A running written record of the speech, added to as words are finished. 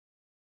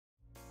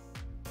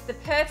The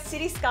Perth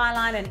city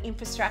skyline and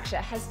infrastructure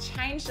has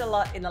changed a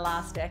lot in the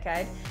last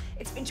decade.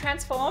 It's been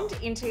transformed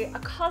into a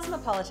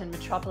cosmopolitan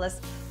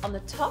metropolis on the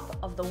top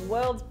of the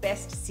world's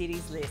best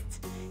cities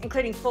list,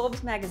 including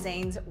Forbes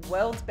magazine's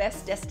World's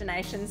Best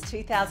Destinations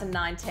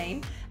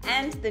 2019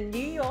 and the New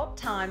York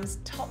Times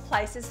Top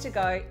Places to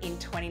Go in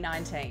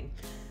 2019.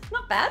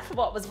 Not bad for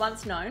what was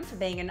once known for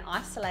being an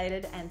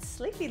isolated and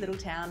sleepy little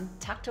town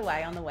tucked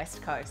away on the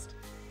west coast.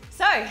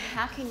 So,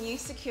 how can you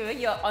secure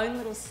your own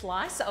little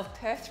slice of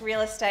Perth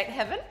real estate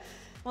heaven?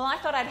 Well, I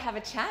thought I'd have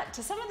a chat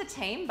to some of the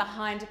team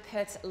behind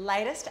Perth's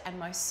latest and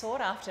most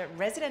sought after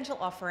residential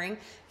offering,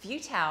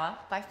 View Tower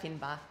by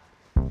Finbar.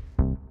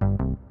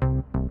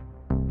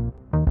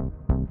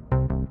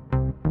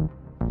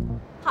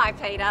 Hi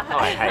Peter.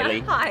 Hi Hayley.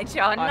 Hi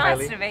John, Hi, nice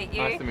Hayley. to meet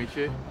you. Nice to meet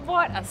you.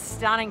 What a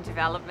stunning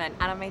development,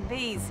 and I mean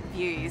these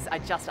views are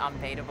just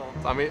unbeatable.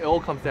 I mean, it all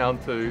comes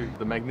down to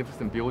the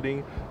magnificent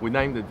building. We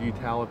named it View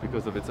Tower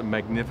because of its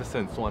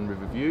magnificent Swan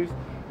River views.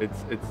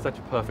 It's such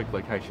a perfect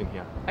location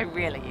here. It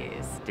really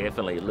is.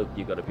 Definitely. Look,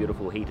 you've got a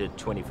beautiful heated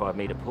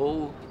 25-metre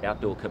pool,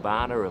 outdoor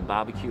cabana and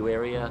barbecue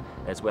area,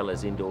 as well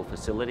as indoor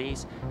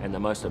facilities. And the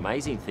most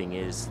amazing thing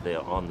is that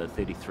on the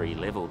 33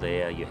 level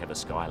there, you have a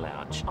sky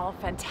lounge. Oh,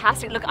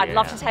 fantastic. Look, I'd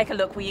love to take a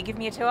look. Will you give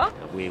me a tour?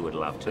 We would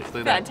love to. Let's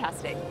do that.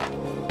 Fantastic.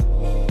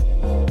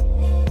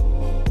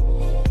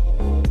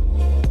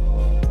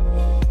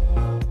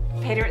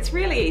 Peter, it's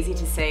really easy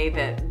to see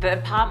that the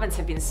apartments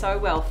have been so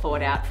well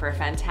thought out for a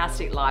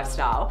fantastic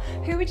lifestyle.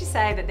 Who would you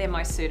say that they're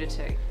most suited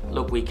to?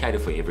 Look, we cater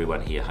for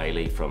everyone here,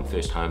 Hayley, from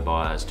first home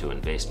buyers to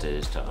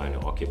investors to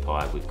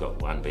owner-occupied. We've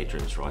got 1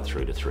 bedrooms right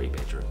through to 3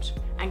 bedrooms.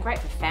 And great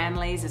for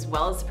families as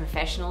well as the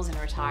professionals and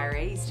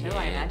retirees too,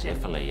 I imagine.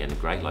 Definitely, and a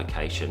great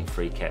location,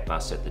 free cat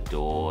bus at the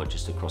door,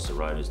 just across the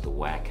road is the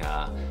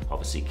Wacker,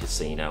 obviously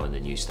casino and the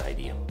new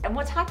stadium. And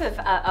what type of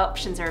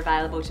options are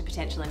available to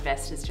potential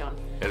investors, John?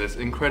 Yeah, there's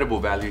incredible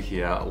value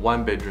here.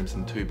 1 bedrooms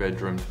and 2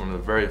 bedrooms from a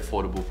very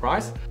affordable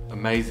price.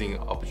 Amazing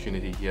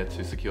opportunity here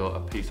to secure a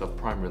piece of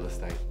prime real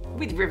estate.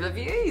 With river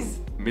views.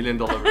 $1 million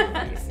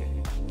river views.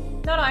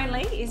 Not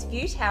only is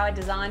View Tower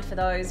designed for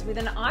those with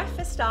an eye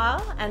for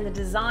style and the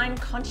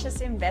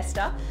design-conscious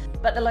investor,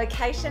 but the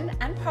location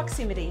and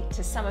proximity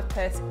to some of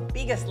Perth's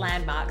biggest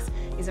landmarks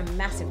is a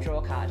massive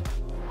drawcard.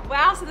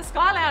 Wow, so the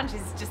Sky Lounge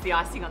is just the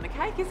icing on the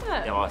cake, isn't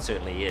it? Oh, it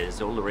certainly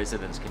is. All the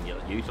residents can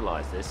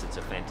utilise this. It's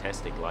a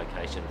fantastic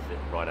location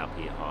right up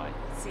here high.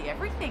 See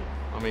everything.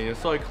 I mean,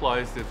 it's so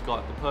close. It's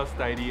got the Perth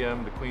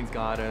Stadium, the Queen's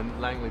Garden,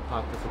 Langley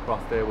Park just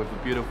across there with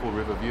a beautiful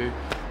river view.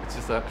 It's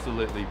just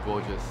absolutely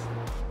gorgeous.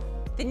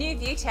 The new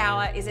View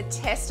Tower is a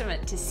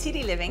testament to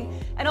city living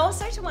and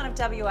also to one of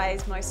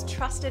WA's most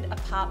trusted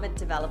apartment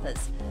developers.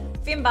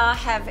 Finbar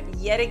have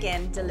yet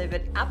again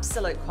delivered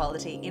absolute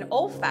quality in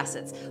all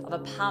facets of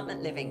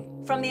apartment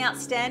living, from the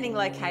outstanding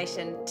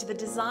location to the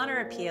designer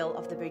appeal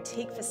of the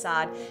boutique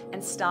facade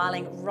and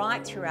styling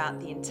right throughout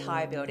the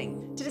entire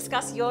building. To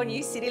discuss your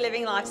new city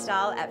living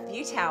lifestyle at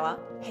View Tower,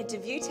 head to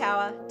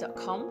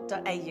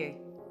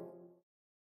viewtower.com.au.